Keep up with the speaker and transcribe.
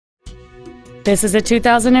This is a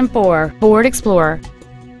 2004 Ford Explorer.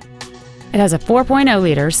 It has a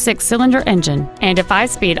 4.0-liter 6-cylinder engine and a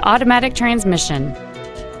 5-speed automatic transmission.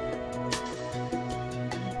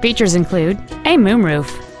 Features include a moonroof,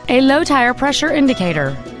 a low tire pressure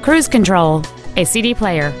indicator, cruise control, a CD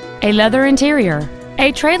player, a leather interior,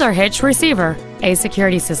 a trailer hitch receiver, a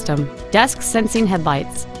security system, dusk sensing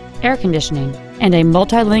headlights, air conditioning, and a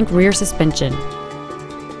multi-link rear suspension.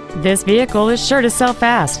 This vehicle is sure to sell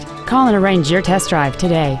fast. Call and arrange your test drive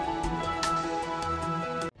today.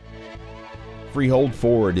 Freehold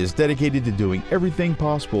Ford is dedicated to doing everything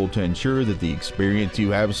possible to ensure that the experience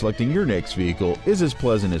you have selecting your next vehicle is as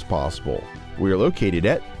pleasant as possible. We are located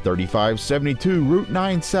at 3572 Route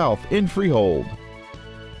 9 South in Freehold.